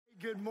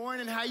Good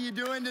morning, how you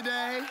doing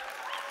today?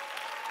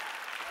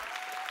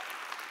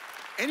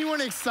 Anyone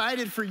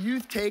excited for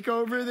Youth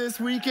Takeover this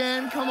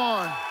weekend? Come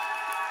on.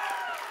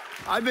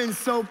 I've been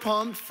so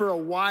pumped for a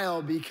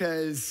while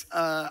because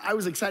I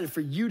was excited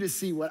for you to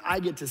see what I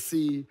get to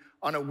see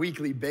on a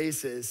weekly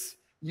basis.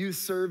 Youth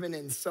serving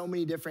in so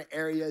many different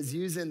areas,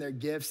 using their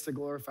gifts to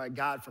glorify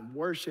God, from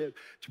worship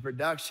to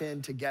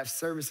production to guest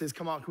services.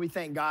 Come on, can we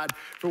thank God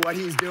for what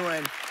he's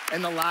doing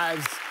in the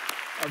lives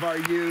of our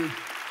youth?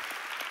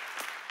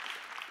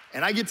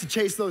 And I get to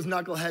chase those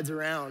knuckleheads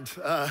around.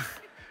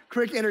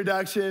 Quick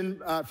introduction,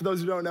 for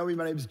those who don't know me,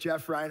 my name is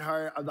Jeff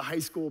Reinhart. I'm the high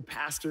school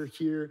pastor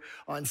here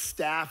on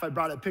staff. I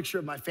brought a picture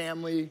of my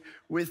family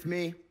with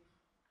me.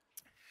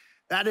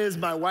 That is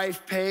my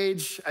wife,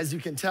 Paige. As you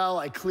can tell,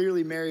 I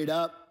clearly married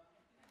up.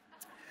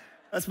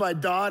 That's my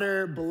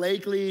daughter,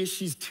 Blakely.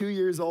 She's 2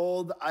 years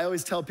old. I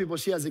always tell people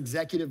she has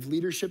executive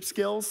leadership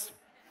skills.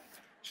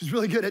 She's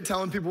really good at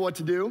telling people what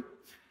to do.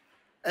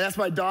 And that's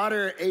my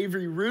daughter,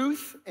 Avery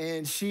Ruth,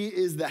 and she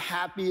is the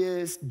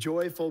happiest,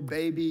 joyful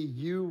baby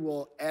you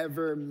will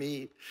ever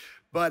meet.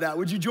 But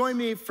would you join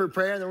me for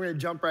prayer? And then we're gonna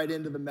jump right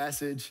into the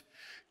message.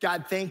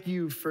 God, thank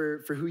you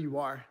for who you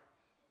are.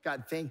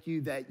 God, thank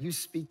you that you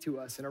speak to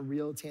us in a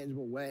real,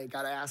 tangible way.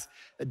 God, I ask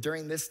that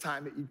during this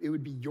time, it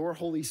would be your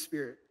Holy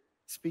Spirit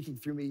speaking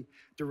through me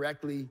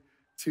directly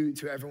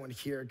to everyone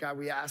here. God,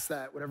 we ask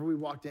that whatever we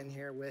walked in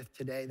here with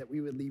today, that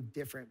we would leave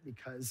different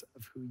because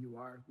of who you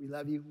are. We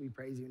love you, we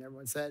praise you, and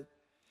everyone said,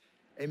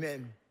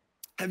 amen.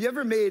 Have you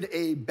ever made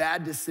a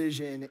bad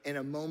decision in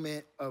a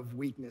moment of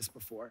weakness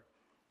before?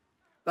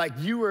 Like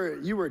you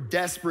were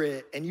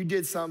desperate and you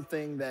did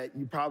something that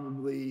you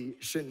probably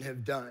shouldn't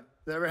have done.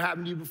 Has that ever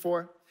happened to you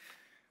before?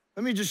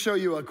 Let me just show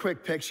you a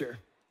quick picture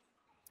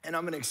and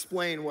I'm gonna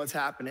explain what's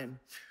happening.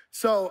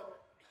 So,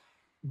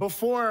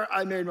 before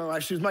I married my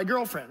wife, she was my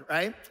girlfriend,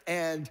 right?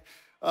 And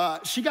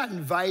she got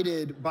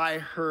invited by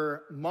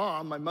her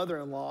mom, my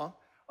mother-in-law,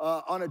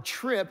 on a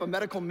trip, a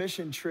medical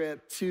mission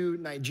trip to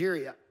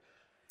Nigeria.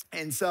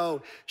 And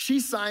so she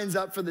signs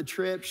up for the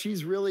trip.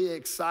 She's really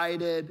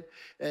excited.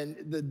 And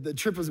the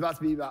trip was about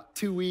to be about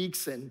 2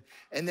 weeks. And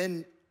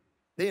then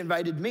they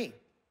invited me.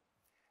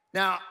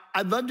 Now,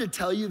 I'd love to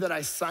tell you that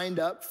I signed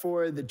up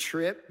for the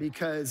trip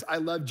because I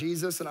love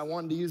Jesus and I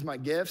wanted to use my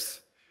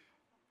gifts.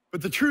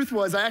 But the truth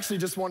was, I actually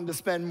just wanted to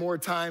spend more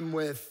time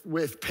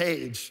with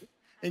Paige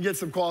and get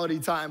some quality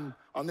time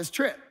on this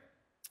trip.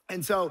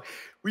 And so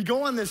we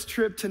go on this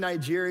trip to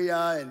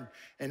Nigeria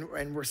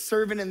and we're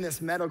serving in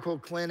this medical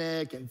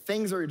clinic and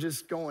things are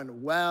just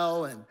going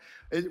well. And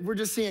we're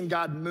just seeing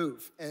God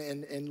move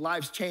and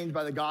lives changed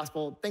by the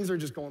gospel. Things are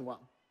just going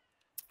well.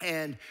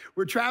 And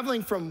we're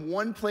traveling from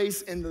one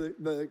place in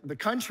the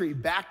country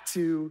back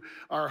to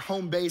our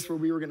home base where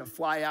we were gonna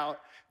fly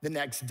out the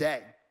next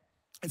day.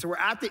 And so we're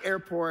at the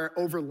airport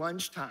over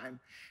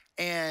lunchtime,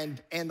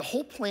 and the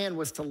whole plan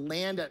was to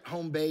land at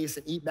home base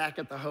and eat back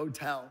at the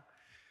hotel.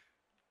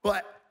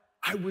 But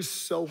I was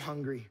so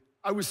hungry.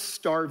 I was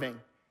starving.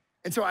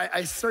 And so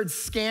I started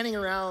scanning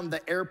around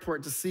the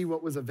airport to see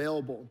what was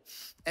available.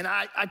 And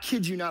I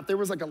kid you not, there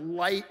was like a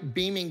light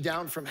beaming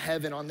down from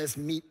heaven on this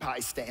meat pie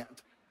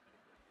stand.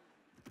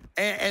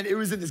 And it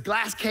was in this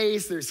glass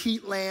case, there's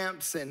heat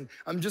lamps, and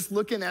I'm just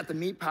looking at the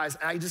meat pies,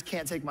 and I just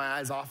can't take my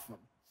eyes off them.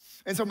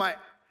 And so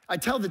I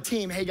tell the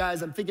team, hey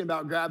guys, I'm thinking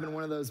about grabbing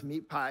one of those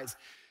meat pies.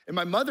 And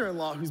my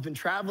mother-in-law, who's been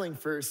traveling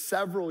for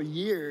several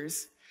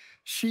years,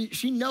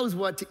 she knows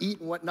what to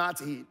eat and what not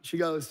to eat. She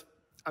goes,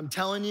 I'm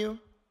telling you,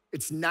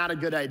 it's not a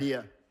good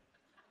idea.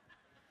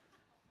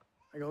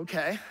 I go,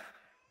 okay.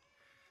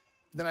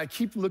 Then I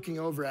keep looking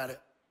over at it.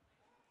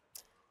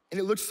 And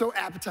it looks so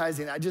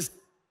appetizing.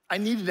 I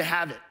needed to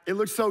have it. It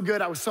looked so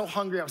good. I was so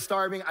hungry. I was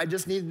starving. I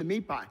just needed the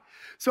meat pie.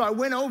 So I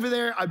went over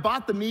there. I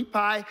bought the meat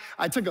pie.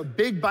 I took a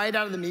big bite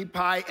out of the meat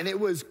pie, and it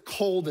was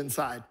cold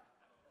inside,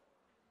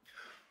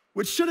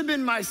 which should have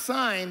been my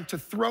sign to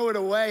throw it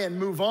away and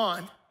move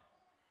on.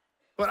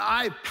 But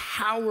I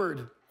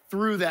powered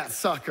through that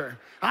sucker.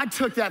 I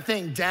took that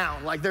thing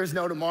down like there's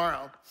no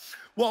tomorrow.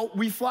 Well,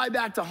 we fly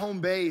back to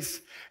home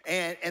base,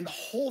 and the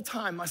whole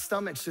time my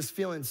stomach's just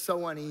feeling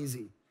so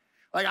uneasy.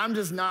 Like I'm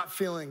just not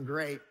feeling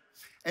great.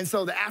 And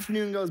so the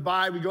afternoon goes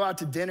by, we go out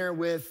to dinner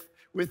with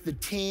the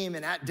team,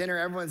 and at dinner,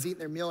 everyone's eating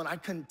their meal, and I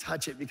couldn't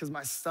touch it because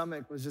my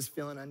stomach was just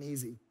feeling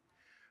uneasy.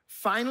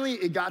 Finally,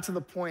 it got to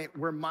the point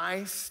where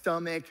my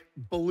stomach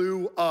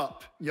blew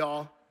up,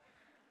 y'all.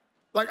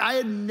 Like I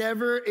had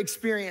never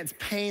experienced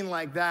pain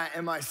like that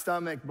in my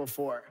stomach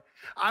before.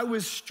 I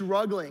was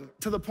struggling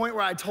to the point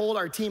where I told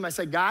our team, I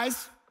said,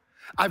 guys,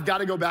 I've got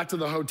to go back to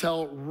the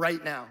hotel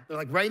right now. They're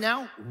like, right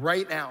now?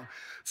 Right now.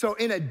 So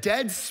in a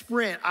dead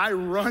sprint, I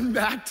run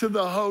back to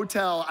the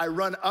hotel. I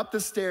run up the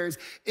stairs,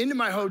 into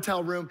my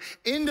hotel room,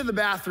 into the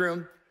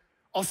bathroom.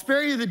 I'll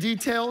spare you the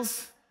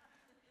details,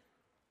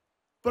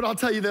 but I'll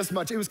tell you this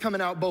much, it was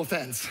coming out both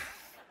ends.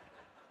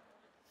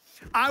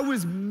 I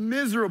was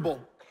miserable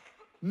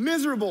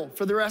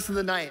for the rest of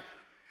the night.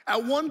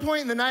 At one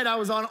point in the night, I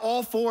was on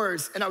all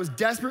fours and I was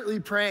desperately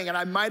praying, and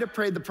I might have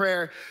prayed the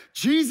prayer,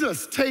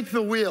 Jesus, take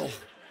the wheel.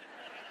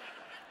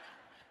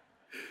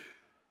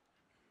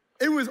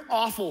 It was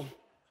awful.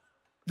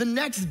 The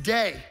next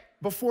day,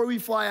 before we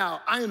fly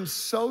out, I am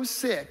so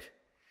sick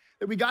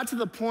that we got to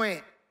the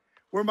point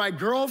where my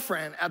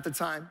girlfriend at the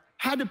time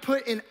had to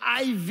put an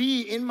IV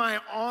in my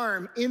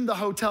arm in the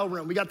hotel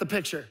room. We got the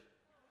picture.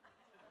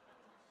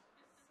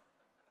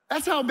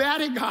 That's how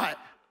bad it got.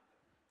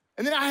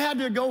 And then I had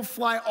to go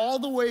fly all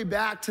the way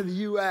back to the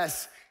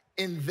US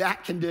in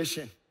that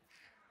condition.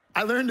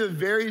 I learned a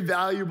very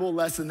valuable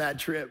lesson that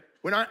trip.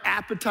 When our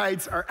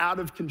appetites are out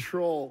of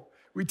control,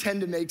 we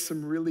tend to make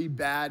some really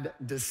bad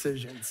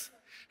decisions.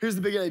 Here's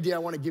the big idea I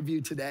want to give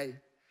you today.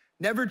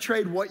 Never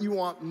trade what you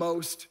want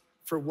most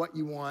for what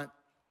you want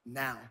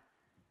now.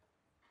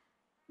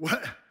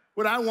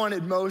 What I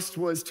wanted most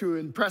was to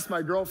impress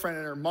my girlfriend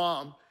and her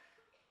mom,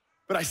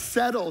 but I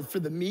settled for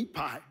the meat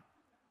pie,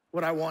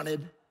 what I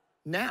wanted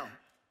now.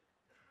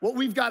 What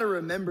we've got to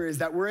remember is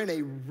that we're in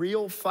a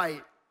real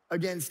fight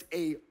against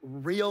a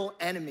real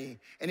enemy.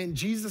 And in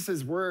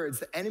Jesus' words,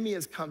 the enemy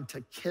has come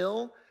to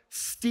kill,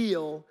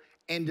 steal,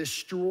 and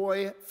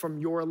destroy from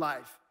your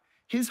life.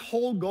 His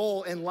whole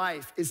goal in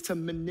life is to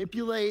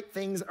manipulate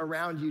things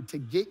around you to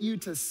get you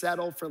to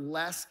settle for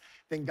less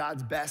than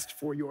God's best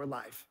for your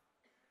life.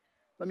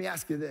 Let me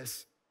ask you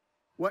this.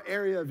 What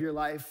area of your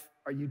life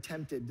are you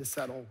tempted to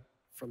settle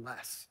for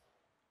less?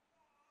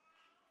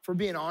 For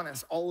being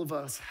honest, all of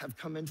us have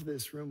come into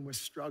this room with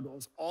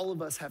struggles. All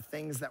of us have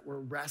things that we're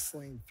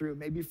wrestling through.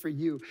 Maybe for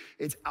you,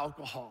 it's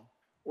alcohol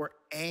or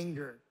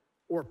anger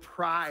or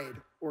pride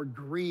or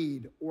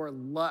greed or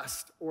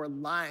lust or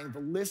lying. The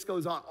list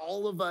goes on.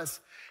 All of us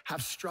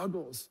have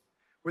struggles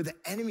where the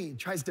enemy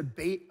tries to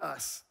bait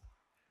us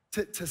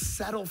to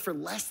settle for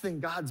less than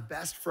God's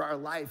best for our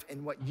life.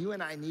 And what you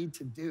and I need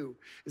to do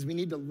is we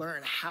need to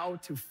learn how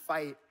to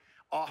fight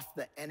off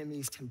the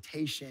enemy's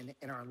temptation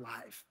in our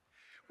life.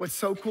 What's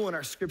so cool in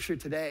our scripture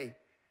today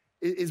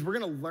is we're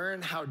gonna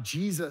learn how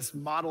Jesus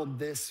modeled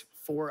this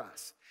for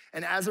us.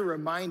 And as a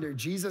reminder,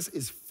 Jesus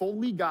is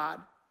fully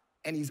God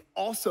and he's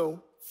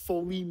also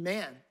fully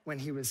man when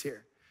he was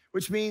here,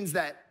 which means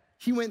that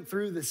he went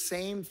through the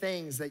same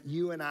things that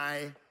you and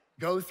I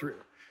go through.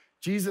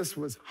 Jesus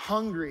was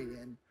hungry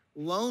and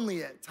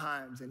lonely at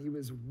times, and he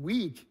was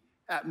weak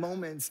at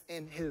moments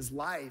in his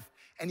life,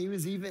 and he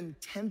was even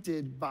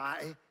tempted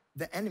by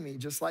the enemy,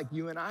 just like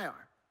you and I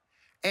are.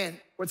 And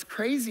what's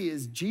crazy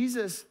is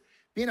Jesus,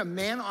 being a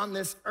man on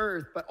this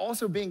earth, but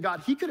also being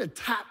God, he could have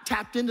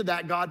tapped into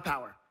that God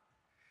power.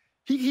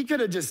 He could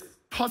have just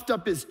puffed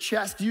up his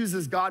chest, used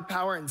his God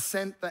power, and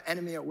sent the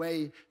enemy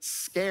away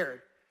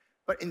scared.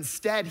 But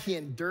instead, he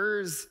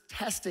endures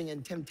testing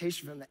and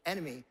temptation from the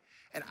enemy.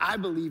 And I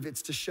believe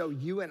it's to show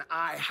you and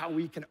I how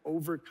we can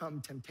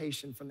overcome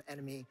temptation from the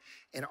enemy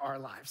in our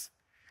lives.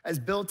 As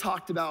Bill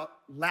talked about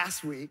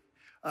last week,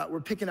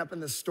 we're picking up in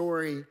the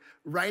story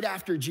right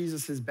after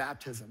Jesus'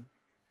 baptism.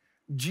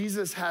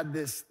 Jesus had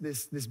this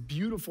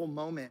beautiful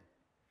moment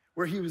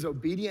where he was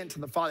obedient to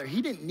the Father.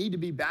 He didn't need to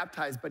be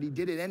baptized, but he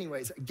did it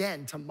anyways,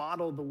 again, to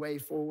model the way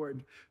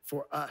forward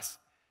for us.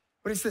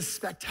 But it's this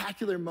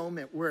spectacular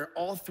moment where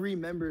all three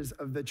members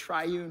of the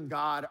triune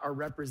God are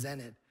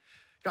represented.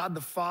 God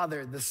the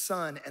Father, the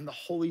Son, and the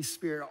Holy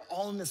Spirit are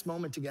all in this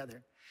moment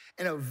together.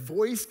 And a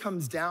voice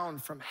comes down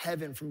from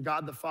heaven, from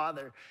God the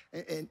Father,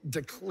 and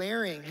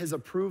declaring his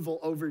approval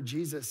over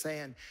Jesus,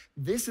 saying,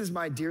 "This is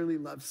my dearly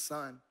loved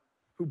Son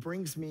who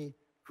brings me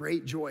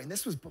great joy." And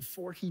this was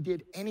before he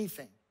did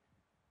anything,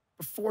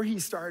 before he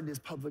started his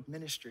public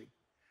ministry.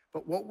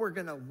 But what we're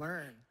gonna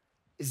learn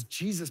is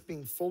Jesus,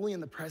 being fully in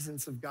the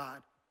presence of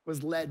God,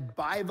 was led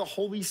by the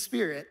Holy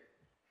Spirit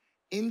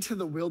into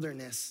the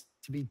wilderness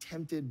to be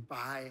tempted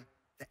by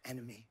the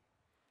enemy.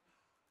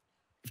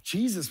 If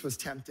Jesus was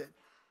tempted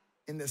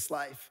in this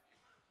life,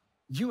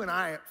 you and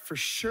I for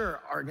sure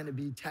are gonna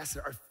be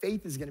tested. Our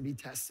faith is gonna be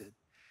tested.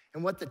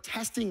 And what the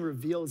testing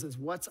reveals is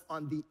what's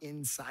on the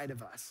inside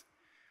of us.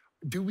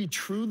 Do we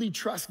truly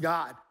trust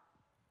God,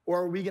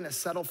 or are we gonna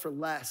settle for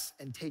less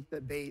and take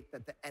the bait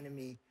that the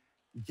enemy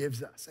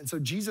gives us? And so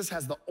Jesus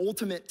has the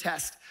ultimate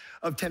test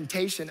of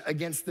temptation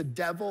against the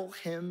devil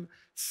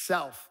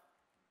himself,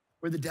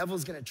 where the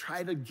devil's gonna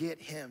try to get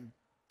him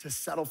to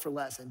settle for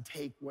less and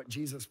take what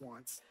Jesus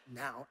wants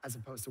now as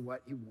opposed to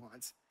what he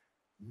wants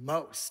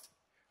most.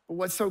 But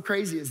what's so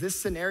crazy is this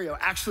scenario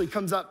actually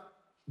comes up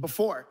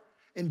before.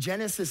 In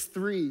Genesis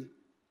 3,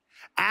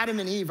 Adam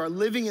and Eve are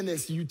living in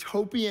this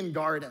utopian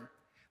garden.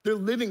 They're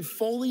living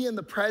fully in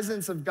the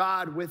presence of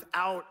God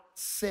without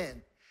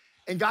sin.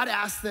 And God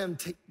asked them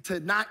to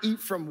not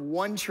eat from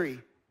one tree.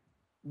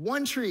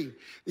 One tree.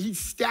 He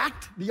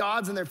stacked the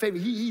odds in their favor.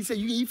 He said,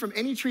 you can eat from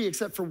any tree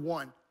except for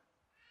one.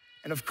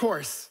 And of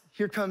course,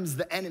 here comes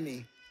the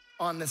enemy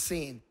on the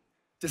scene,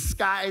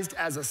 disguised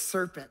as a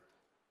serpent.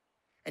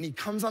 And he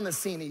comes on the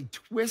scene, and he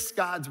twists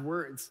God's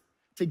words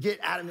to get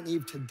Adam and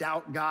Eve to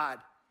doubt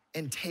God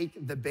and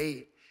take the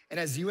bait. And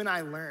as you and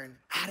I learn,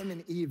 Adam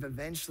and Eve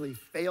eventually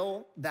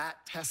fail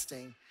that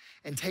testing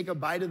and take a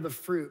bite of the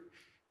fruit.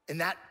 And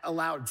that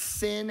allowed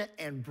sin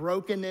and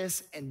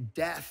brokenness and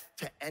death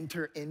to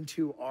enter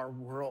into our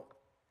world.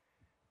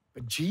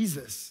 But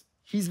Jesus,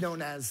 he's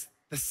known as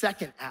the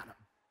second Adam,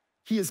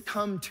 He has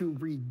come to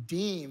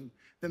redeem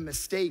the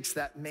mistakes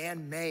that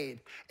man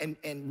made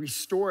and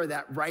restore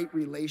that right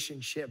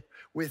relationship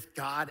with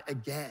God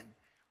again.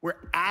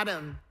 Where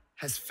Adam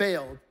has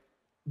failed,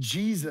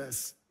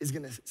 Jesus is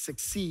gonna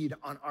succeed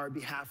on our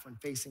behalf when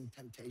facing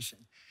temptation.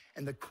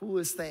 And the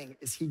coolest thing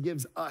is he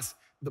gives us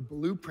the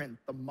blueprint,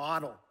 the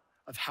model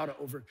of how to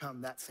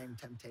overcome that same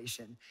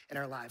temptation in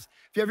our lives.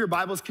 If you have your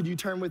Bibles, could you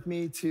turn with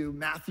me to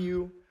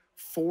Matthew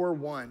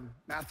 4:1.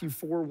 Matthew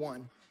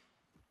 4:1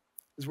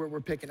 is where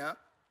we're picking up.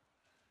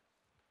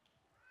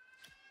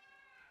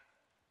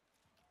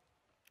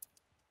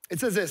 It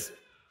says this: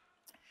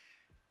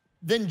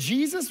 Then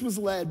Jesus was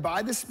led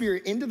by the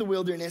Spirit into the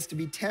wilderness to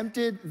be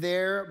tempted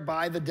there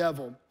by the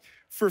devil.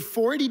 For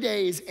 40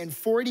 days and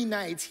 40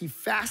 nights, he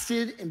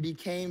fasted and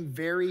became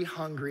very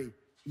hungry.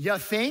 You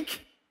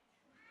think?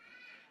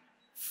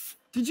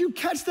 Did you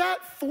catch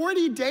that?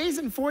 40 days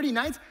and 40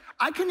 nights?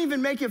 I couldn't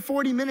even make it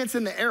 40 minutes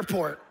in the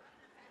airport.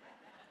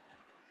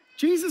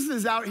 Jesus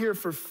is out here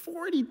for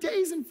 40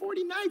 days and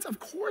 40 nights. Of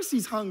course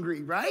he's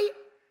hungry, right?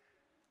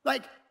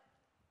 Like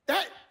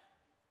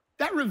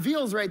that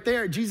reveals right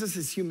there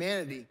Jesus'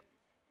 humanity.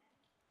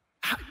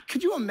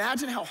 Could you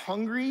imagine how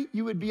hungry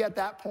you would be at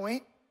that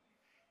point?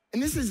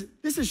 And this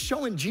is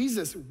showing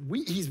Jesus,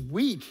 he's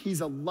weak,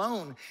 he's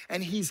alone,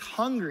 and he's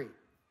hungry.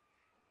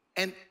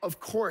 And of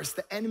course,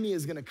 the enemy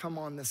is gonna come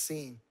on the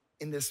scene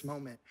in this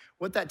moment.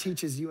 What that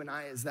teaches you and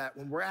I is that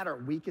when we're at our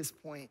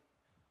weakest point,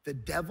 the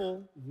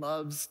devil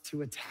loves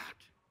to attack.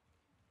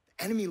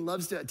 The enemy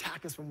loves to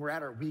attack us when we're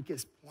at our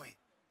weakest point.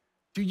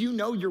 Do you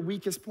know your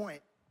weakest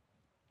point?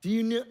 Do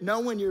you know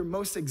when you're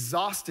most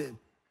exhausted?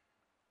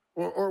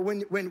 Or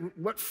when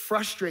what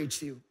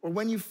frustrates you? Or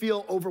when you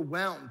feel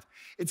overwhelmed?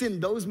 It's in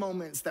those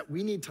moments that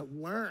we need to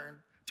learn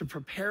to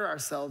prepare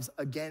ourselves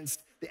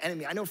against the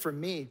enemy. I know for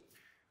me,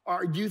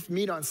 our youth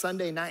meet on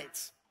Sunday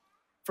nights.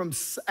 From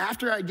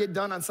after I get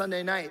done on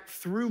Sunday night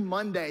through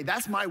Monday,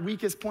 that's my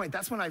weakest point.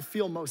 That's when I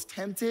feel most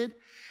tempted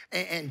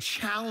and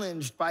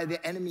challenged by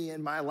the enemy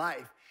in my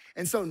life.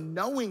 And so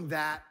knowing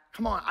that,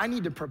 come on, I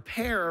need to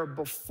prepare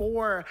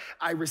before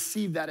I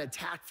receive that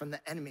attack from the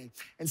enemy.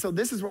 And so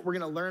this is what we're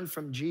gonna learn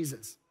from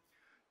Jesus.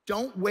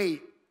 Don't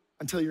wait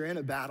until you're in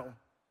a battle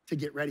to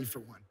get ready for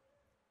one.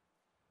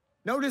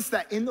 Notice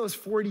that in those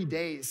 40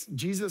 days,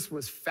 Jesus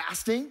was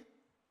fasting,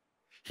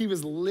 he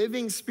was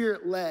living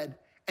Spirit-led,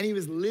 and he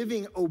was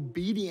living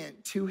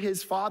obedient to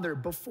his Father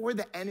before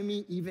the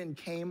enemy even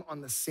came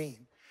on the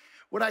scene.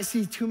 What I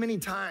see too many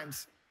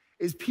times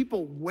is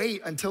people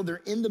wait until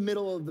they're in the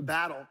middle of the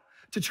battle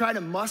to try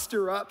to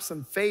muster up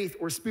some faith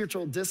or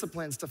spiritual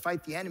disciplines to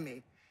fight the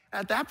enemy.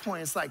 At that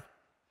point, it's like,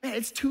 man,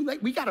 it's too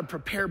late. We gotta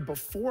prepare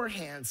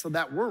beforehand so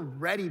that we're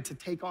ready to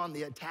take on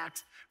the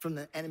attacks from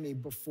the enemy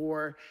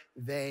before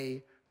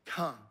they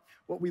come.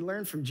 What we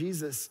learn from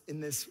Jesus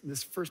in this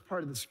first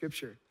part of the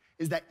scripture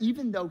is that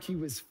even though he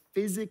was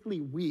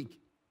physically weak,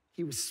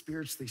 he was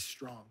spiritually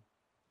strong.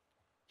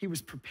 He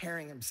was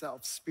preparing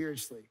himself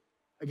spiritually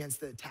against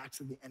the attacks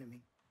of the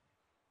enemy.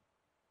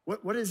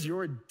 What does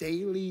your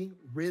daily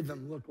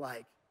rhythm look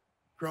like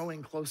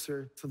growing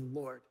closer to the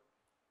Lord?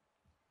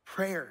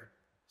 Prayer,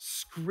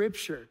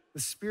 scripture, the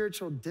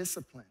spiritual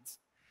disciplines.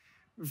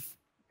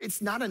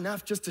 It's not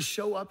enough just to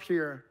show up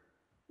here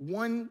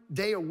one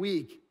day a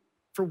week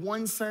for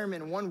one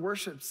sermon, one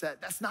worship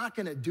set. That's not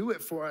gonna do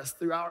it for us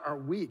throughout our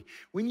week.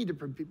 We need to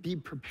be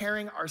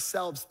preparing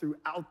ourselves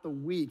throughout the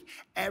week,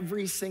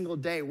 every single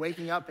day,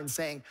 waking up and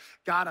saying,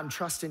 God, I'm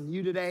trusting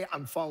you today.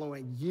 I'm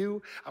following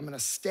you. I'm gonna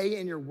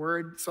stay in your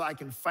word so I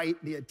can fight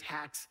the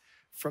attacks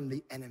from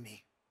the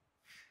enemy.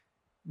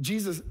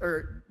 Jesus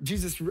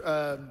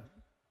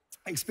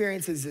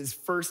experiences his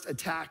first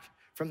attack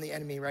from the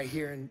enemy right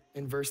here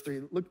in verse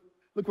 3.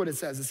 Look what it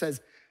says. It says,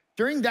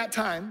 during that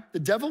time,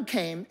 the devil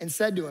came and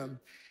said to him,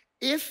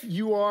 if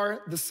you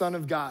are the Son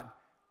of God.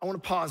 I wanna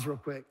pause real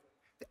quick.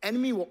 The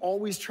enemy will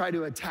always try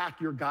to attack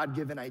your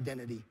God-given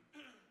identity.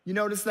 You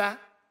notice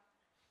that?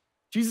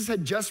 Jesus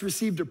had just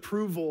received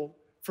approval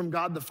from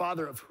God the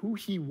Father of who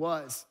he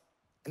was.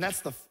 And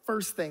that's the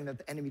first thing that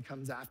the enemy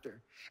comes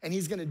after. And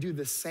he's gonna do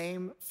the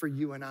same for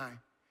you and I.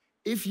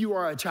 If you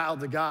are a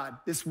child of God,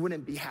 this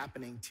wouldn't be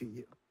happening to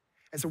you.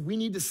 And so we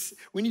need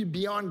to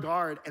be on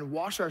guard and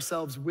wash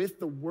ourselves with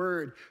the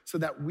word so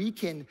that we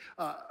can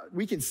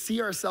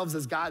see ourselves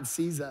as God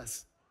sees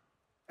us.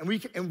 And we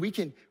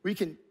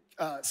can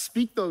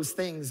speak those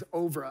things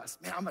over us.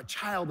 Man, I'm a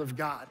child of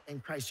God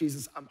in Christ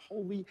Jesus. I'm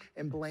holy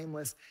and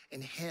blameless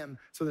in him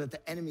so that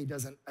the enemy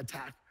doesn't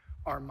attack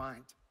our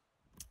mind.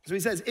 So he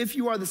says, if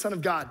you are the Son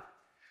of God,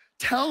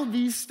 tell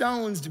these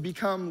stones to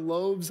become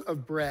loaves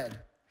of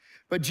bread.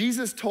 But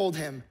Jesus told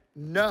him,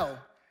 no.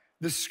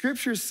 The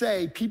scriptures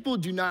say people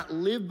do not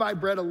live by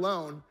bread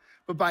alone,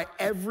 but by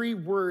every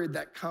word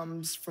that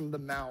comes from the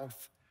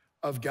mouth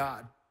of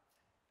God.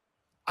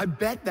 I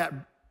bet that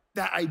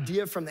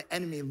idea from the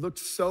enemy looked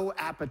so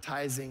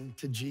appetizing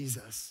to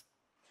Jesus.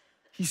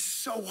 He's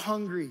so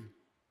hungry.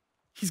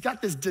 He's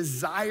got this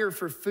desire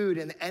for food,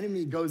 and the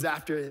enemy goes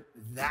after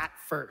that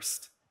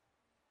first.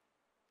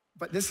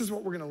 But this is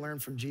what we're gonna learn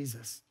from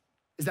Jesus.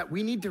 is that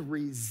we need to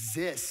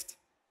resist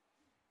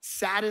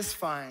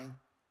satisfying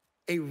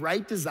a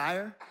right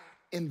desire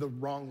in the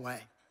wrong way.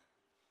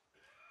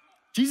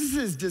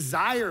 Jesus'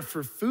 desire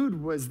for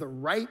food was the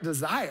right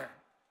desire.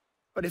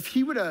 But if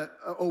he would have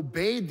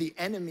obeyed the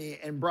enemy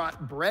and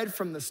brought bread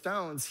from the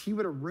stones, he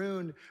would have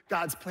ruined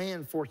God's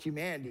plan for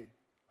humanity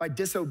by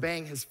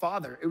disobeying his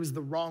Father. It was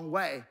the wrong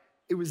way.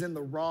 It was in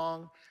the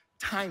wrong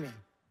timing.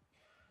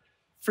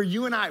 For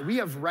you and I, we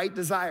have right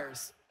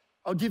desires.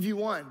 I'll give you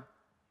one.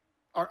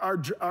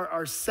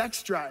 Our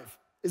sex drive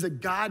is a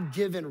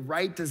God-given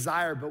right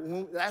desire, but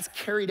when that's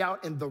carried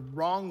out in the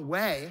wrong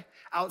way,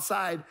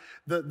 outside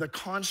the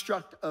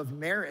construct of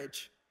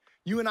marriage,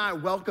 you and I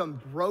welcome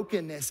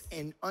brokenness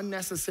and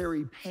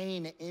unnecessary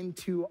pain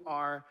into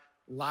our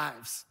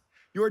lives.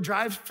 Your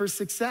drive for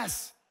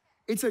success,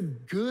 it's a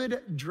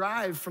good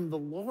drive from the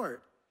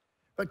Lord,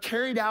 but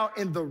carried out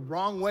in the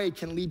wrong way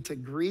can lead to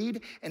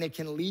greed, and it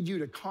can lead you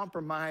to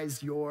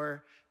compromise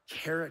your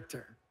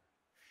character.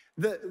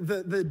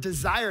 The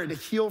desire to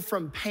heal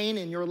from pain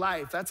in your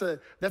life, that's a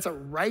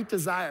right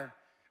desire.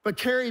 But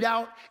carried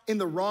out in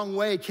the wrong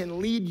way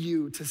can lead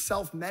you to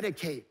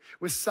self-medicate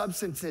with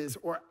substances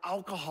or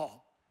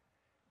alcohol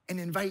and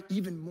invite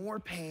even more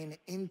pain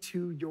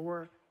into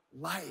your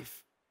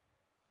life.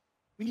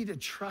 We need to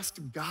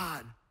trust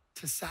God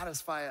to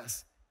satisfy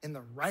us in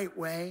the right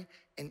way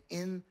and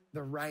in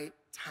the right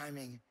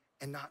timing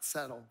and not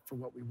settle for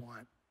what we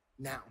want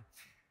now.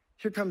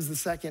 Here comes the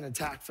second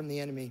attack from the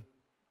enemy.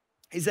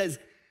 He says,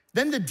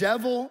 then the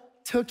devil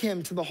took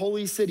him to the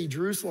holy city,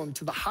 Jerusalem,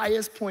 to the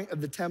highest point of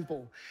the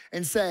temple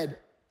and said,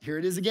 here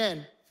it is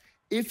again,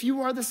 if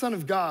you are the Son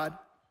of God,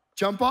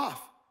 jump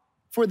off.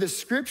 For the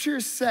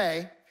scriptures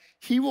say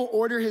he will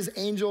order his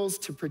angels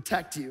to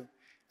protect you,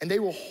 and they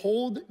will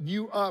hold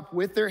you up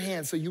with their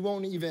hands so you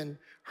won't even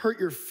hurt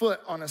your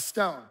foot on a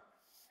stone.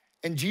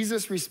 And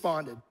Jesus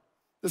responded,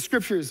 the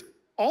scriptures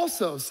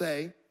also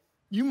say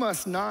you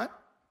must not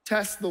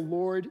test the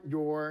Lord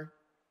your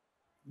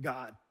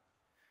God.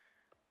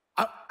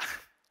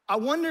 I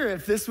wonder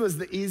if this was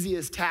the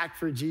easiest tack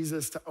for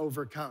Jesus to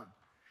overcome.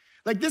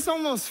 Like, this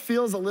almost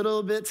feels a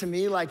little bit to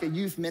me like a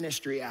youth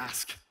ministry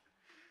ask.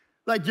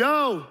 Like,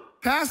 yo,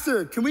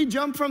 pastor, can we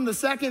jump from the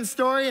second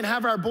story and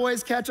have our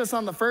boys catch us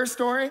on the first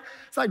story?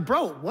 It's like,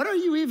 bro, what are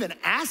you even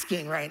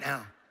asking right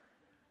now?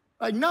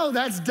 Like, no,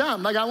 that's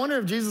dumb. Like, I wonder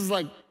if Jesus is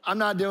like, I'm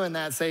not doing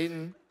that,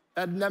 Satan.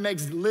 That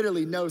makes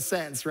literally no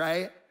sense,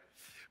 right?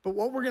 But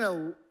what we're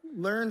gonna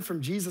learn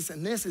from Jesus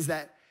in this is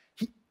that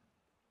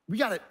we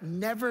gotta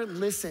never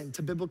listen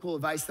to biblical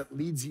advice that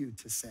leads you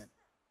to sin.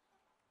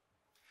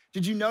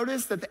 Did you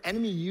notice that the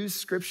enemy used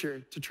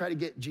scripture to try to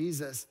get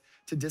Jesus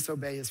to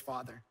disobey his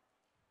Father?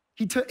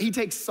 He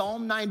takes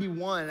Psalm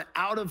 91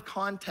 out of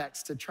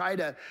context to try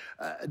to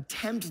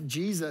tempt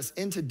Jesus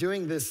into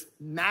doing this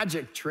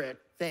magic trick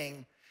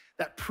thing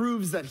that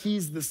proves that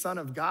he's the Son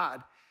of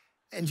God.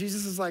 And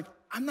Jesus is like,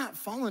 I'm not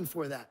falling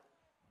for that.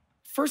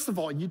 First of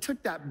all, you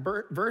took that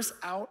verse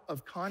out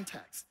of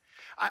context.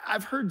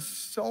 I've heard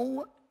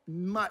so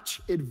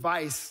much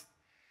advice,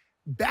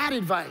 bad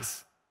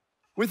advice,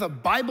 with a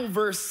Bible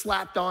verse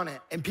slapped on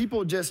it, and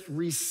people just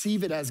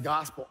receive it as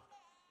gospel.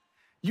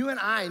 You and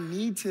I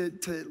need to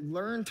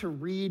learn to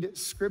read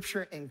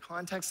scripture in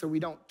context so we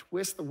don't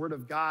twist the word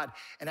of God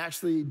and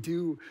actually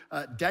do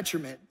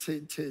detriment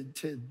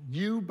to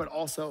you, but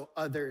also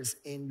others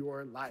in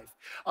your life.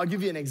 I'll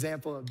give you an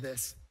example of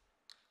this.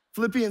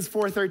 Philippians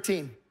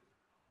 4:13.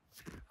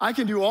 I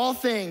can do all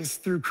things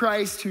through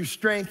Christ who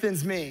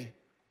strengthens me.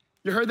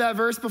 You heard that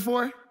verse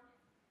before?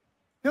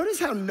 Notice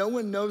how no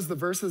one knows the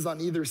verses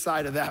on either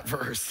side of that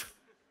verse.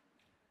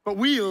 But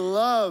we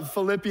love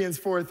Philippians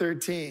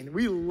 4:13.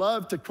 We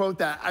love to quote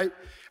that.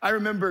 I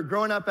remember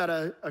growing up at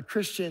a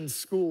Christian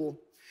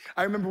school.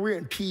 I remember we were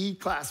in PE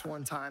class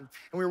one time,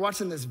 and we were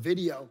watching this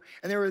video,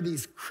 and there were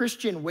these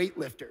Christian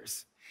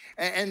weightlifters.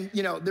 And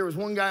you know, there was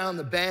one guy on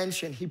the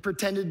bench, and he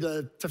pretended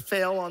to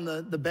fail on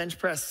the bench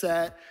press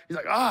set. He's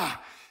like,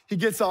 he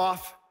gets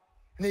off.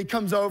 And then he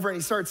comes over and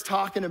he starts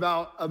talking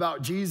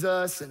about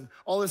Jesus and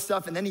all this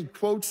stuff. And then he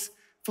quotes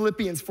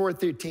Philippians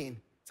 4:13.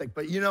 It's like,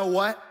 but you know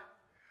what?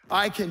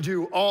 I can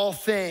do all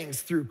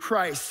things through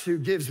Christ who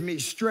gives me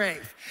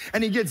strength.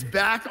 And he gets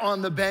back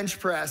on the bench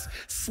press,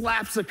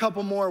 slaps a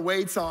couple more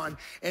weights on.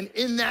 And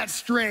in that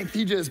strength,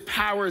 he just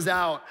powers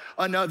out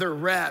another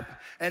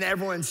rep and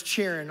everyone's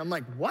cheering. I'm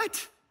like,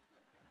 what?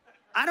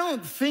 I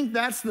don't think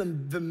that's the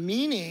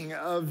meaning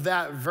of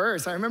that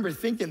verse. I remember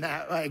thinking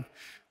that, like,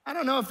 I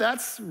don't know if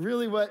that's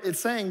really what it's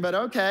saying, but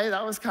okay,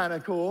 that was kind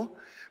of cool.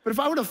 But if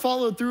I would have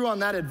followed through on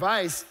that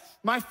advice,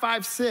 my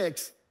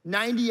 5'6",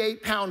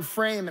 98-pound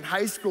frame in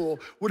high school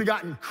would have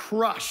gotten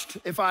crushed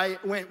if I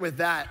went with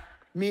that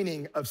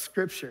meaning of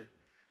scripture.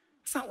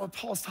 It's not what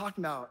Paul's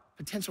talking about,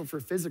 potential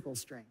for physical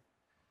strength.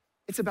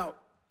 It's about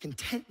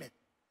contentment,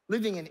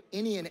 living in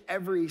any and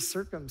every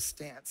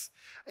circumstance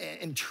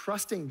and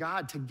trusting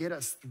God to get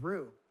us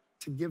through,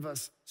 to give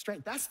us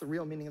strength. That's the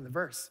real meaning of the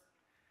verse.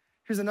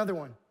 Here's another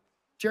one.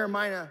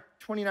 Jeremiah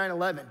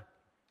 29:11.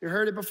 You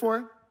heard it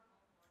before?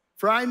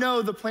 For I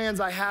know the plans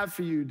I have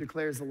for you,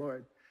 declares the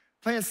Lord.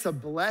 Plans to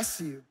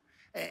bless you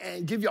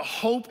and give you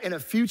hope and a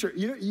future.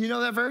 You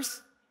know that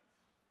verse?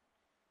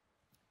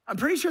 I'm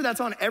pretty sure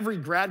that's on every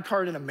grad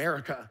card in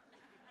America,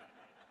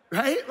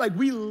 right? Like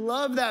we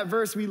love that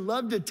verse. We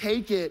love to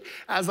take it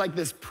as like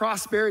this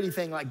prosperity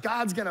thing. Like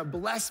God's gonna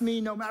bless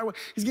me no matter what.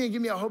 He's gonna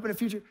give me a hope and a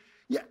future.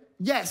 Yeah,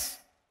 yes,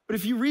 but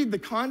if you read the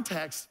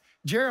context,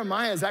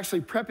 Jeremiah is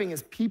actually prepping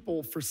his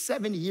people for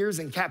 70 years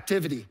in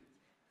captivity.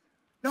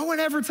 No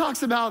one ever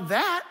talks about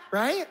that,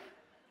 right?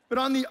 But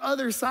on the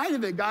other side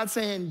of it, God's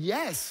saying,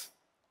 yes,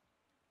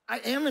 I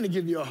am gonna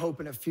give you a hope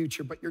and a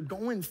future, but you're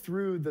going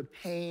through the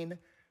pain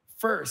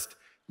first.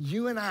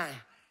 You and I,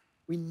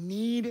 we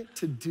need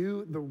to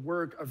do the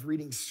work of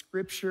reading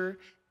scripture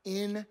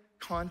in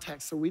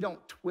context so we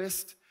don't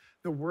twist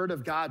the word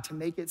of God to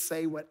make it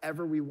say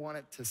whatever we want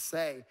it to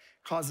say,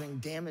 causing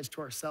damage to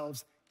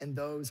ourselves and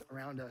those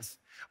around us.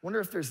 I wonder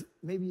if there's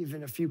maybe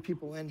even a few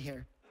people in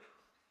here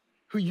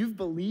who you've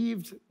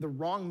believed the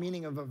wrong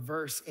meaning of a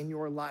verse in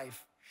your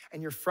life,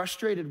 and you're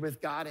frustrated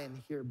with God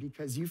in here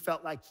because you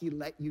felt like he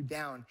let you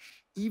down,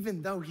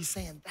 even though he's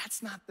saying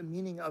that's not the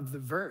meaning of the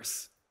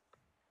verse.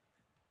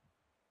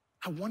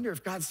 I wonder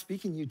if God's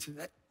speaking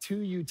to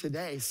you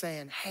today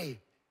saying, hey,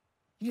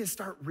 you need to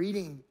start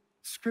reading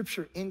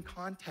scripture in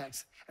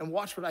context and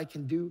watch what I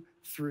can do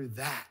through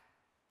that.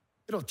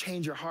 It'll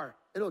change your heart.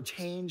 It'll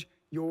change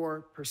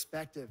your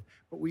perspective.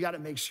 But we got to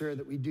make sure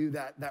that we do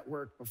that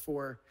work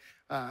before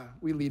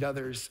we lead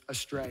others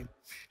astray.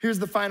 Here's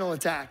the final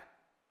attack.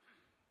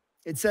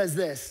 It says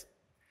this: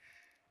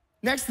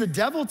 next, the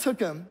devil took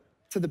him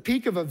to the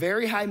peak of a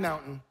very high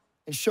mountain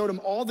and showed him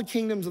all the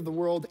kingdoms of the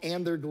world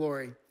and their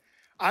glory.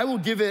 I will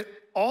give it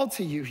all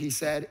to you, he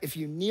said, if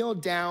you kneel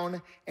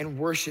down and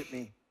worship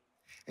me.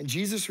 And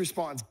Jesus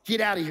responds,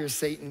 get out of here,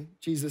 Satan,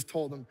 Jesus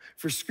told him.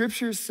 For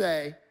scriptures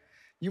say,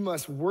 you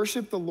must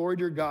worship the Lord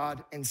your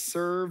God and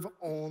serve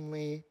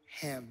only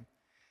him.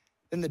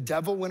 Then the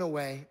devil went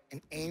away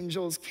and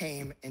angels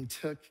came and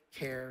took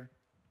care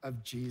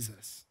of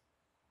Jesus.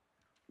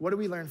 What do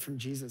we learn from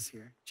Jesus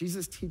here?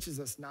 Jesus teaches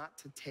us not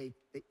to take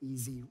the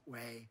easy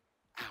way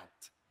out.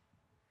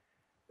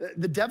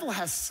 The devil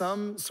has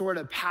some sort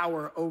of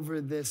power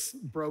over this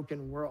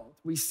broken world.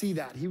 We see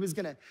that. He was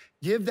gonna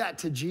give that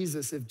to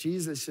Jesus if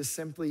Jesus just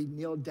simply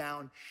kneeled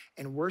down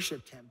and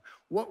worshiped him.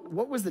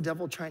 What was the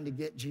devil trying to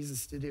get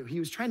Jesus to do? He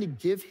was trying to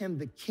give him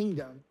the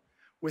kingdom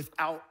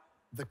without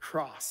the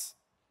cross,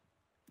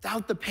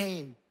 without the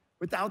pain,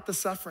 without the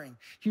suffering.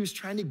 He was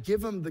trying to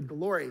give him the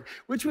glory,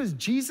 which was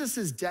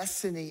Jesus's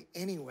destiny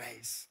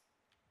anyways.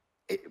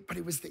 But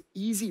it was the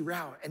easy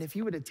route. And if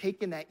he would have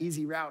taken that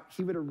easy route,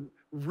 he would have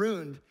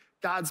ruined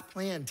God's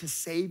plan to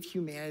save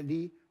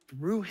humanity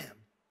through him.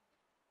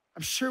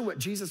 I'm sure what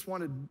Jesus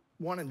wanted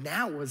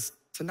now was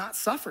to not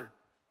suffer,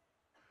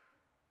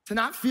 to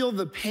not feel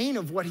the pain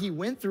of what he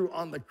went through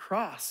on the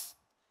cross.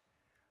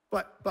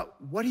 But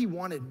what he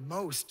wanted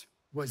most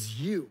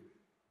was you.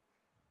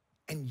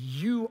 And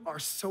you are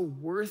so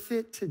worth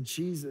it to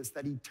Jesus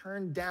that he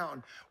turned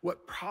down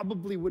what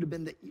probably would have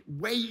been the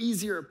way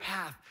easier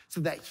path so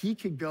that he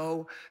could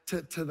go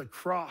to the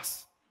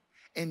cross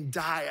and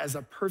die as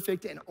a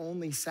perfect and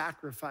only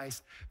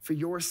sacrifice for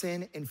your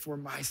sin and for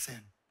my sin.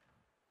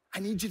 I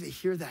need you to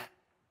hear that.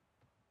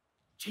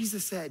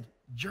 Jesus said,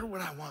 you're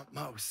what I want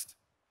most.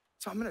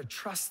 So I'm gonna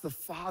trust the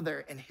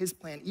Father and his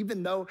plan,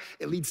 even though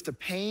it leads to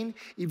pain,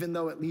 even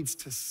though it leads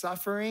to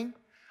suffering.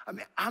 I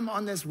mean, I'm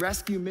on this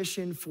rescue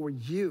mission for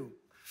you.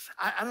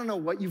 I don't know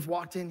what you've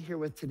walked in here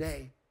with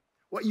today,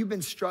 what you've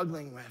been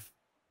struggling with.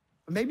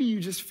 But maybe you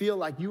just feel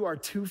like you are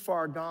too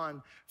far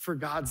gone for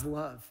God's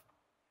love.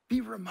 Be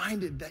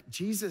reminded that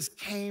Jesus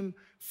came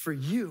for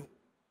you.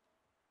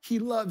 He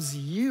loves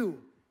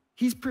you.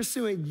 He's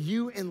pursuing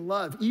you in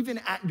love, even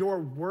at your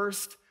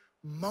worst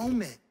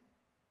moment.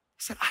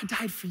 He said, I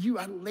died for you.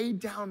 I laid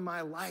down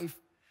my life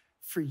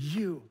for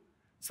you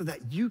so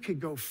that you could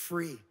go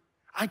free.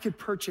 I could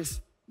purchase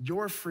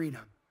your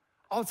freedom.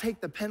 I'll take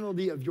the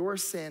penalty of your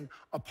sin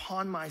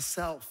upon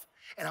myself,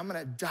 and I'm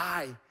gonna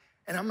die,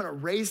 and I'm gonna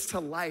raise to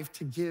life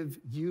to give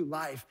you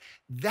life.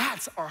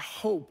 That's our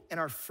hope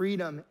and our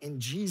freedom in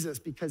Jesus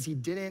because he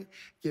didn't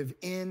give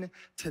in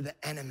to the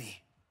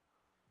enemy.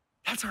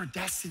 That's our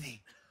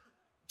destiny.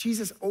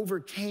 Jesus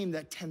overcame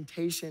that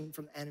temptation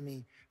from the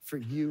enemy for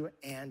you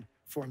and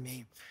for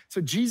me.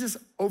 So Jesus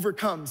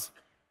overcomes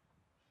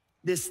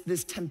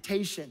this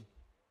temptation,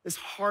 this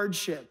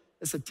hardship,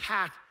 this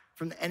attack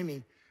from the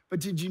enemy. But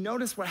did you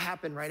notice what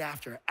happened right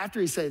after? After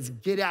he says,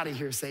 get out of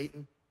here,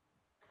 Satan.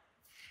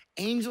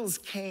 Angels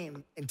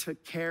came and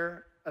took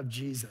care of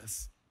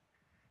Jesus.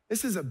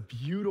 This is a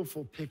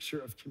beautiful picture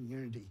of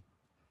community.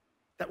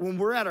 That when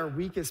we're at our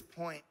weakest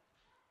point,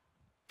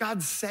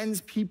 God sends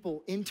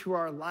people into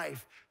our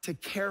life to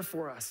care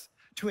for us,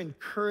 to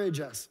encourage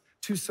us,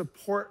 to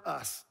support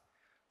us,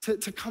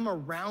 to come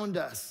around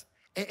us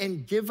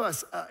and give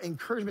us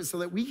encouragement so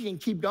that we can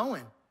keep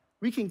going.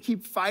 We can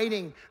keep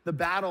fighting the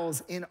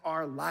battles in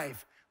our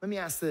life. Let me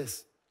ask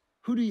this.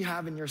 Who do you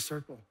have in your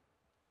circle?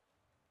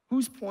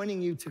 Who's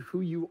pointing you to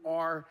who you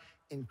are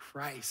in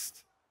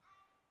Christ.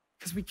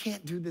 Because we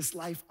can't do this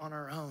life on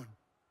our own.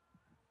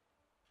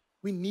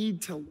 We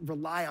need to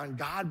rely on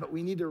God, but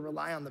we need to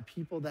rely on the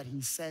people that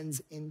he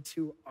sends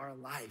into our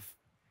life.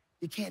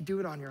 You can't do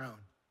it on your own.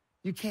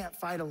 You can't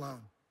fight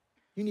alone.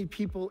 You need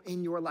people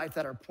in your life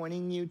that are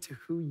pointing you to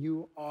who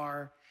you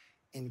are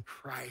in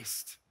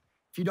Christ.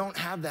 If you don't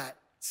have that,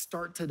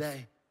 start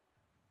today.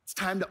 It's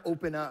time to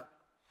open up.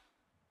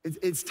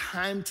 It's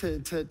time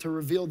to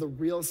reveal the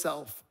real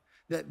self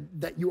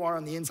that you are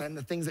on the inside and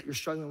the things that you're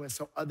struggling with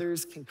so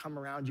others can come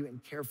around you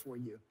and care for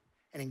you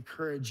and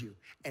encourage you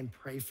and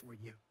pray for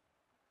you.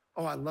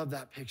 Oh, I love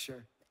that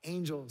picture. The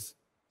angels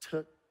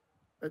took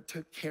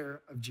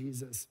care of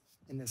Jesus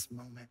in this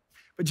moment.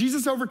 But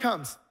Jesus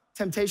overcomes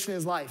temptation in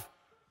his life.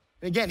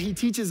 And again, he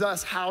teaches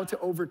us how to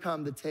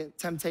overcome the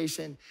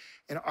temptation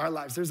in our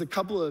lives. There's a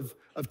couple of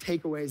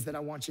takeaways that I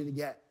want you to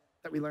get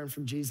that we learned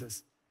from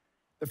Jesus.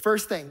 The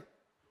first thing,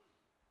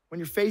 when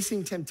you're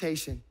facing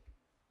temptation,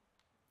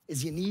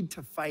 is you need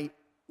to fight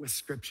with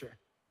Scripture.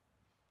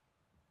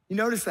 You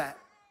notice that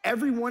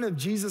every one of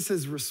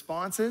Jesus's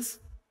responses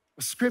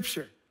was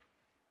Scripture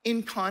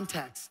in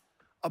context,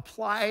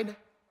 applied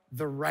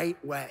the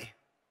right way.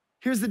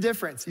 Here's the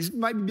difference. You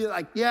might be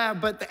like, yeah,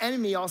 but the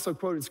enemy also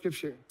quoted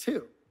Scripture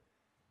too.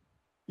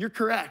 You're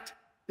correct.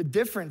 The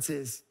difference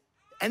is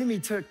the enemy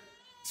took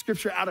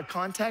Scripture out of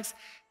context.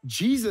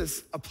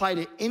 Jesus applied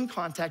it in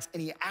context,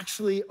 and he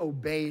actually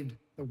obeyed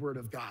the word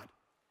of God.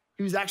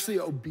 He was actually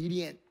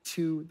obedient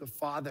to the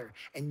Father.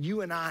 And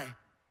you and I,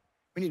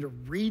 we need to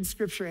read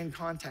Scripture in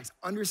context,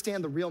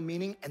 understand the real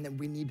meaning, and then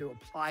we need to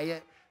apply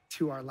it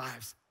to our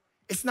lives.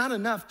 It's not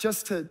enough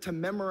just to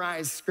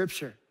memorize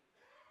Scripture.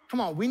 Come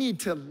on, we need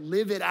to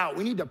live it out.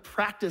 We need to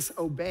practice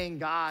obeying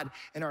God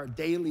in our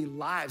daily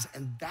lives,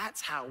 and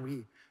that's how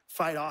we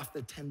fight off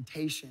the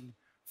temptation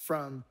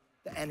from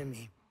the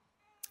enemy.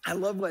 I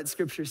love what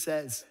Scripture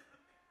says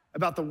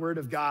about the word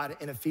of God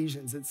in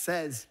Ephesians. It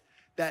says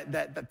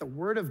that the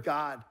word of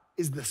God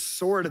is the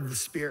sword of the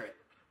Spirit.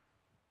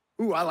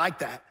 Ooh, I like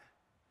that.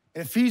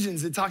 In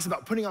Ephesians, it talks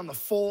about putting on the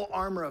full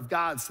armor of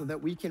God so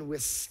that we can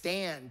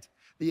withstand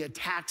the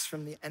attacks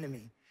from the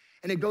enemy.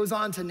 And it goes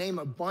on to name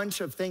a bunch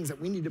of things that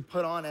we need to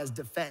put on as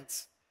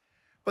defense.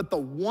 But the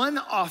one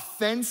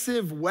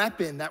offensive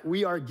weapon that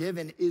we are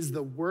given is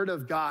the word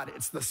of God.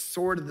 It's the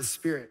sword of the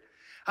Spirit.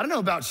 I don't know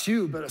about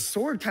you, but a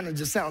sword kind of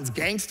just sounds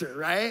gangster,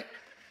 right?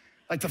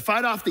 Like to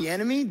fight off the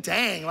enemy,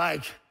 dang,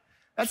 like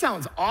that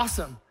sounds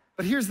awesome.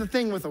 But here's the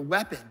thing with a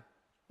weapon.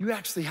 You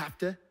actually have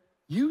to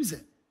use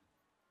it.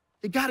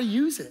 You gotta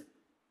use it.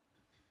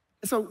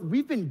 And so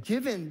we've been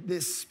given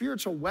this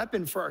spiritual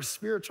weapon for our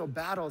spiritual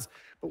battles,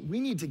 but we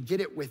need to get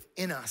it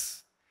within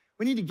us.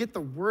 We need to get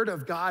the word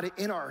of God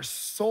in our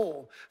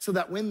soul so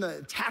that when the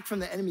attack from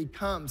the enemy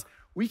comes,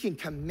 we can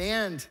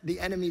command the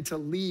enemy to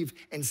leave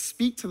and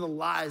speak to the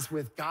lies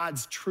with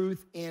God's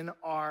truth in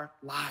our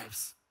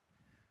lives.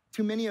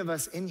 Too many of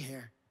us in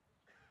here,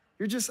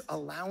 you're just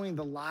allowing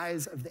the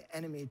lies of the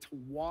enemy to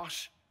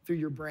wash through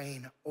your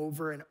brain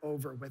over and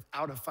over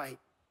without a fight.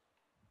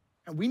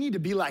 And we need to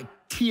be like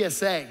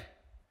TSA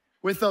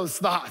with those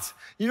thoughts.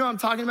 You know what I'm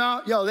talking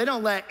about? Yo, they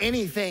don't let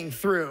anything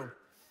through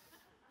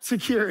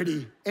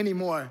security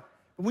anymore.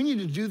 But we need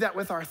to do that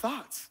with our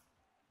thoughts.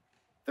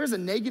 There's a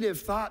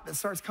negative thought that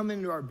starts coming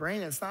into our brain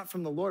and it's not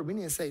from the Lord. We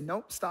need to say,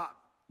 nope, stop.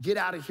 Get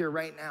out of here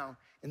right now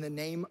in the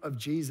name of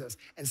Jesus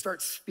and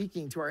start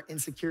speaking to our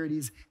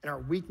insecurities and our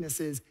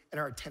weaknesses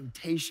and our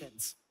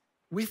temptations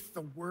with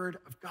the word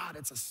of God.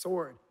 It's a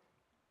sword.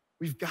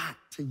 We've got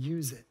to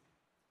use it.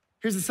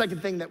 Here's the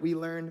second thing that we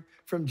learn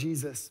from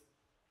Jesus.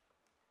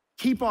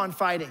 Keep on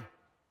fighting.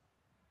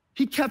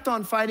 He kept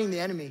on fighting the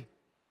enemy.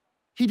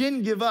 He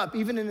didn't give up,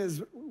 even in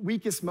his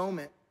weakest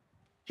moment.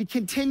 He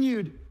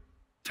continued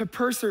to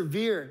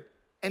persevere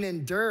and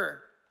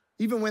endure,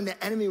 even when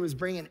the enemy was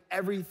bringing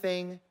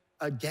everything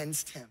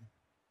against him.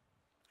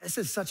 This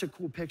is such a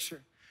cool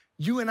picture.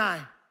 You and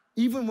I,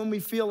 even when we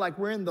feel like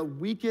we're in the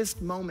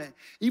weakest moment,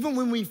 even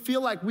when we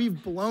feel like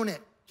we've blown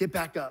it, get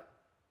back up.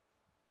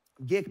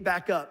 Get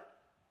back up.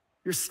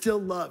 You're still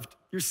loved.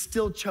 You're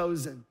still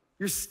chosen.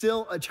 You're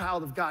still a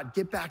child of God.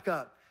 Get back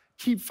up.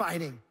 Keep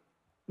fighting.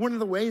 One of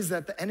the ways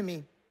that the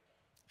enemy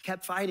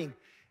kept fighting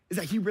is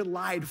that he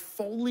relied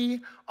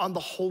fully on the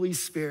Holy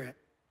Spirit.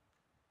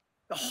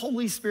 The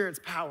Holy Spirit's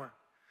power.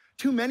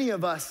 Too many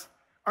of us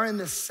are in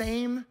the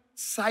same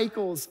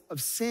cycles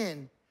of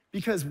sin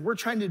because we're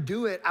trying to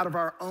do it out of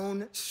our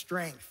own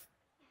strength,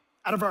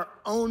 out of our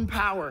own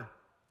power.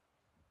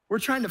 We're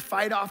trying to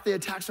fight off the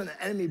attacks from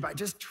the enemy by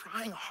just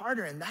trying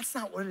harder, and that's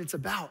not what it's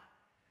about.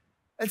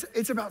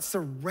 It's about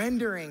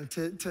surrendering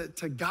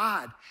to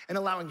God and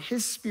allowing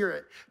his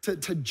Spirit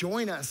to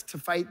join us to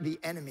fight the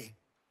enemy.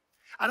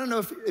 I don't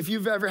know if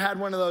you've ever had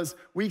one of those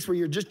weeks where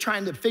you're just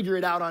trying to figure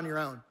it out on your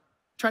own,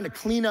 trying to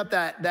clean up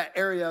that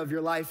area of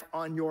your life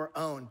on your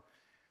own.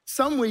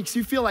 Some weeks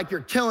you feel like you're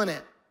killing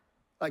it.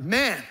 Like,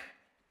 man,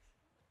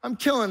 I'm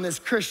killing this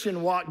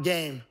Christian walk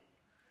game.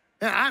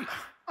 Man,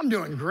 I'm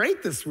doing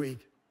great this week.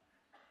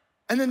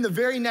 And then the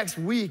very next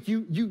week,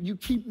 you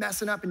keep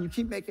messing up and you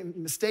keep making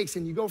mistakes,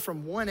 and you go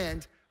from one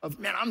end of,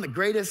 man, I'm the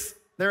greatest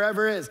there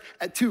ever is,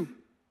 at two,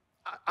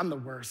 I'm the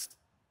worst.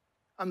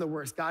 I'm the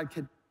worst.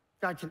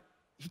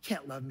 He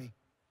can't love me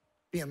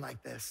being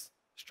like this,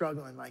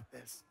 struggling like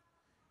this.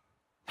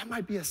 That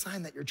might be a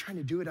sign that you're trying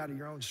to do it out of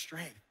your own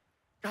strength.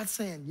 God's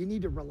saying, you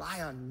need to rely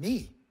on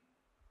me.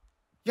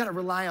 You gotta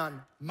rely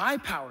on my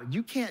power.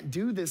 You can't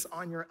do this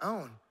on your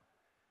own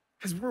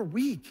because we're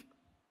weak.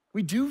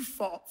 We do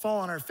fall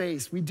on our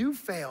face. We do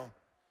fail.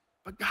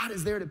 But God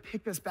is there to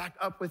pick us back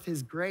up with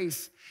his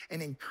grace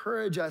and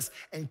encourage us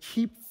and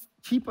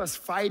keep us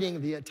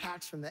fighting the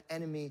attacks from the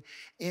enemy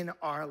in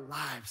our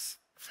lives.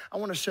 I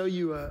wanna show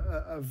you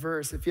a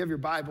verse. If you have your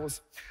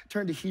Bibles,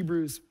 turn to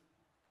Hebrews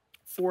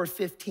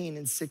 4:15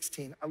 and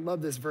 16. I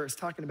love this verse,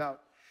 talking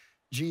about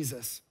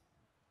Jesus.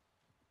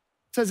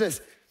 It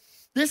says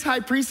this high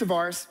priest of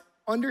ours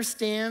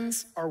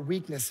understands our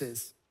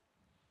weaknesses,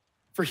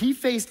 for he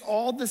faced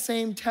all the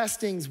same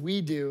testings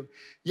we do,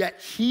 yet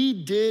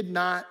he did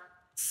not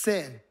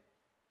sin.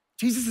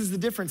 Jesus is the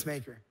difference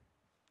maker.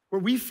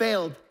 Where we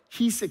failed,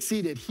 he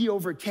succeeded. He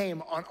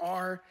overcame on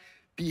our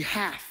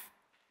behalf.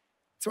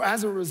 So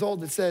as a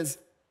result, it says,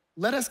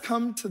 let us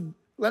come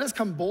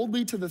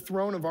boldly to the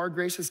throne of our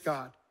gracious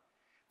God.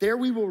 There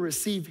we will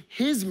receive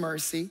his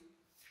mercy,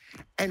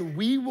 and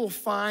we will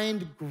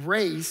find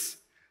grace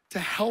to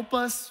help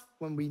us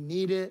when we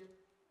need it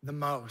the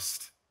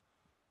most.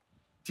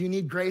 Do you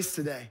need grace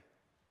today?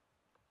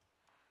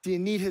 Do you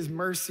need his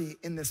mercy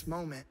in this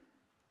moment?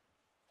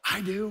 I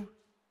do.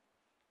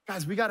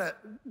 Guys, we gotta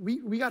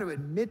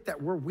admit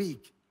that we're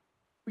weak.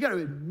 We gotta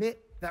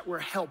admit that we're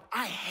help.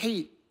 I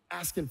hate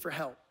asking for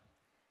help.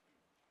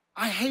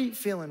 I hate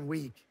feeling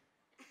weak.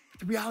 But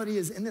the reality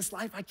is, in this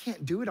life, I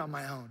can't do it on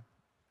my own.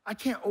 I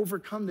can't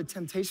overcome the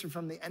temptation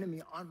from the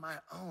enemy on my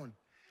own.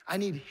 I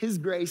need his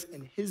grace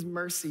and his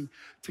mercy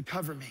to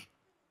cover me.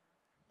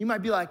 You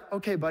might be like,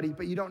 okay, buddy,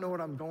 but you don't know what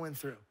I'm going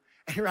through.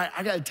 And you're right,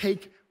 I gotta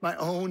take my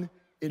own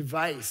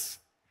advice.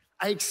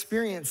 I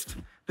experienced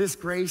this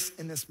grace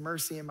and this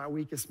mercy in my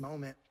weakest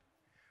moment.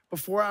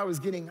 Before I was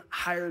getting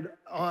hired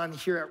on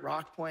here at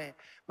Rock Point,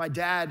 my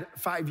dad,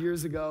 5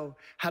 years ago,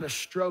 had a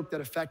stroke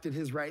that affected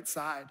his right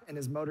side and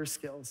his motor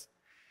skills.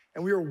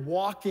 And we were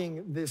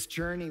walking this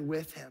journey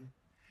with him.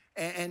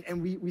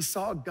 And we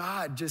saw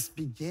God just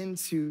begin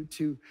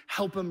to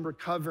help him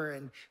recover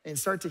and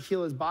start to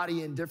heal his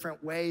body in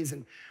different ways.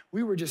 And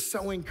we were just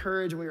so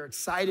encouraged, and we were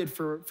excited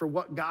for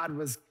what God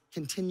was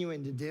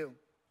continuing to do.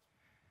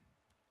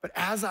 But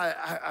as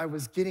I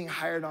was getting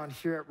hired on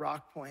here at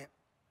Rock Point,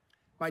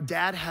 my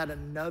dad had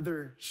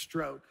another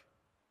stroke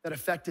that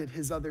affected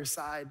his other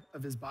side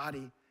of his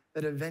body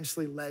that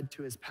eventually led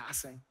to his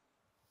passing.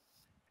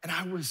 And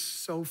I was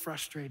so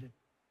frustrated,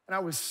 and I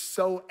was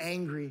so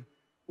angry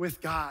with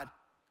God.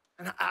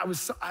 And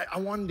I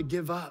wanted to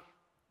give up.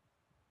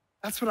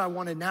 That's what I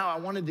wanted now. I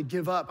wanted to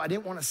give up. I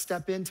didn't want to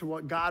step into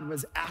what God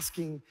was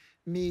asking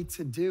me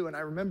to do. And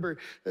I remember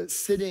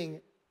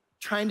sitting,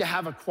 trying to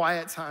have a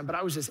quiet time, but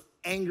I was just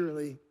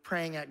angrily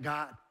praying at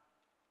God.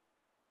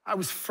 I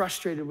was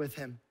frustrated with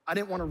him. I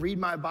didn't want to read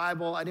my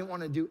Bible. I didn't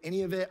want to do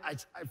any of it. I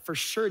for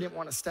sure didn't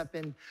want to step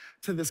into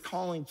this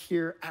calling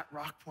here at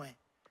Rock Point.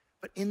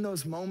 But in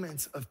those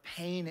moments of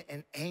pain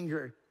and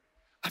anger,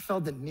 I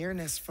felt the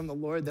nearness from the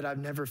Lord that I've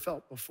never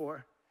felt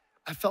before.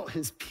 I felt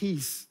his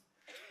peace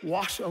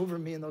wash over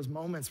me in those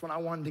moments when I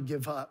wanted to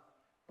give up,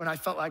 when I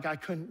felt like I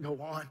couldn't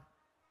go on.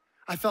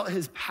 I felt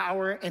his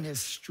power and his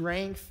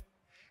strength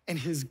and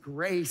his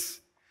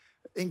grace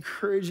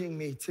encouraging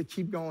me to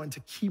keep going, to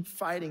keep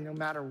fighting no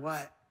matter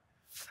what.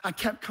 I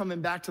kept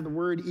coming back to the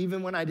word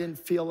even when I didn't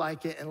feel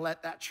like it, and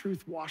let that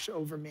truth wash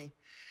over me.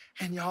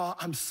 And y'all,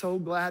 I'm so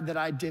glad that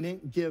I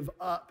didn't give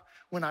up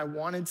when I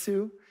wanted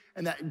to,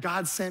 and that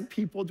God sent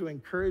people to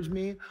encourage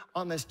me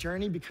on this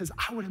journey, because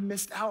I would have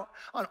missed out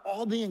on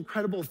all the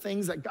incredible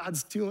things that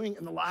God's doing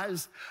in the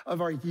lives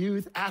of our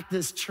youth at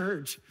this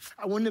church.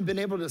 I wouldn't have been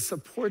able to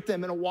support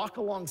them and walk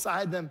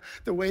alongside them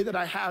the way that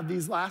I have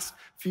these last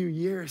few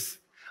years.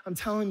 I'm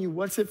telling you,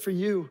 what's it for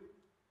you?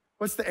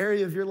 What's the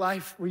area of your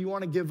life where you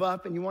want to give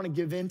up and you want to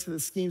give in to the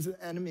schemes of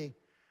the enemy?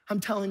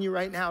 I'm telling you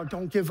right now,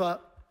 don't give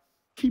up.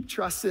 Keep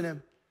trusting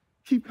him.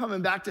 Keep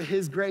coming back to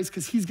his grace,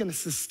 because he's gonna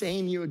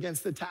sustain you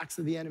against the attacks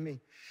of the enemy.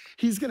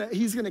 He's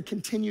gonna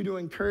continue to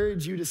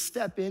encourage you to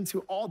step into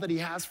all that he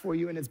has for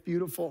you, and it's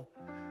beautiful.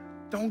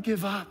 Don't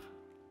give up.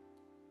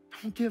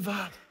 Don't give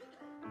up.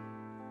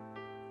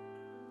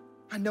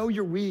 I know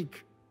you're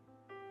weak.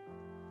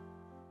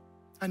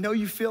 I know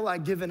you feel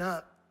like giving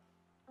up.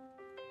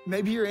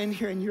 Maybe you're in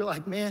here and you're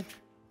like, man,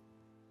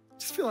 I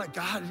just feel like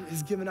God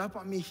has given up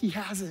on me. He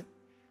hasn't.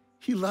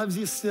 He loves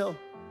you still.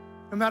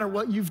 No matter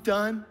what you've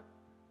done,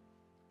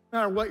 no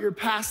matter what your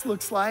past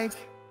looks like,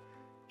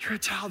 you're a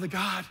child of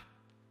God.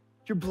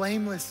 You're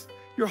blameless.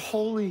 You're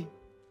holy.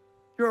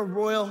 You're a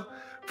royal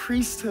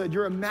priesthood.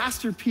 You're a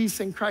masterpiece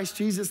in Christ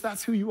Jesus.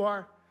 That's who you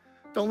are.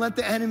 Don't let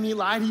the enemy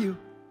lie to you.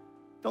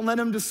 Don't let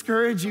him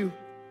discourage you,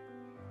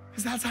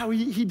 because that's how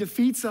he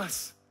defeats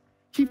us.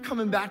 Keep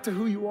coming back to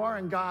who you are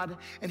in God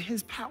and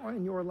his power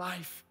in your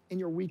life, in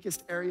your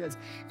weakest areas.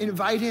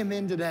 Invite him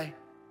in today.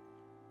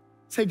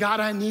 Say, God,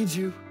 I need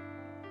you.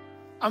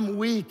 I'm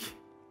weak.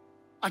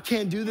 I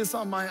can't do this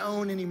on my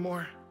own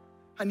anymore.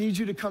 I need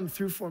you to come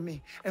through for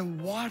me, and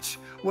watch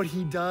what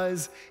he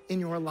does in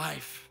your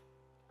life.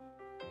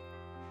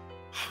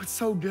 Oh, it's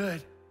so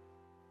good.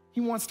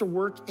 He wants to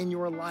work in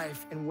your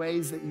life in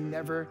ways that you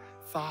never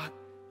thought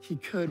he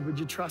could. Would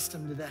you trust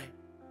him today?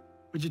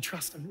 Would you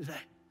trust him today?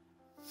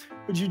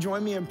 Would you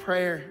join me in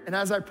prayer? And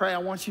as I pray, I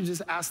want you to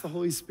just ask the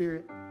Holy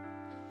Spirit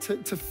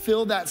to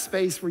fill that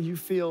space where you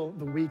feel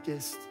the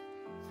weakest.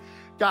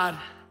 God,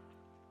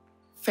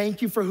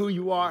 thank you for who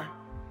you are.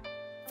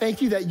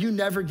 Thank you that you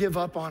never give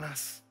up on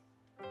us.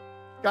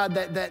 God,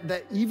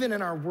 that even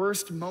in our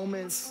worst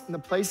moments, in the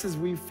places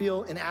we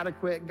feel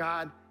inadequate,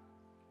 God,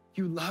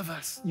 you love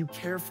us, you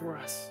care for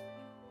us.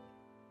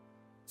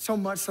 So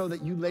much so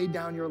that you laid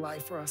down your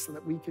life for us so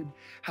that we could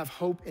have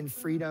hope and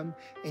freedom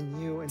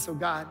in you. And so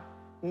God,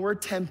 when we're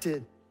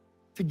tempted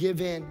to give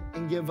in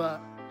and give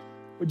up,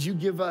 would you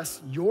give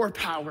us your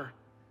power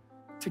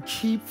to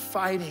keep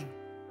fighting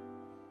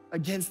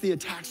against the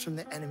attacks from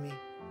the enemy?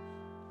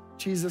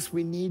 Jesus,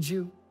 we need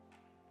you.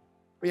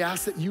 We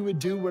ask that you would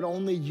do what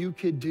only you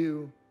could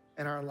do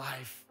in our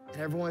life.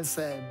 And everyone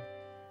said,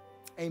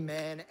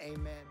 amen,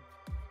 amen.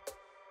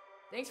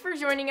 Thanks for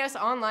joining us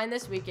online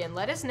this weekend.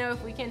 Let us know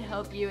if we can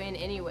help you in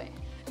any way.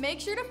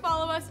 Make sure to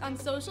follow us on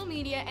social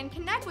media and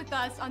connect with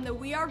us on the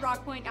We Are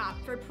Rockpoint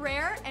app for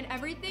prayer and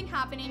everything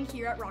happening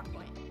here at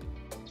Rockpoint.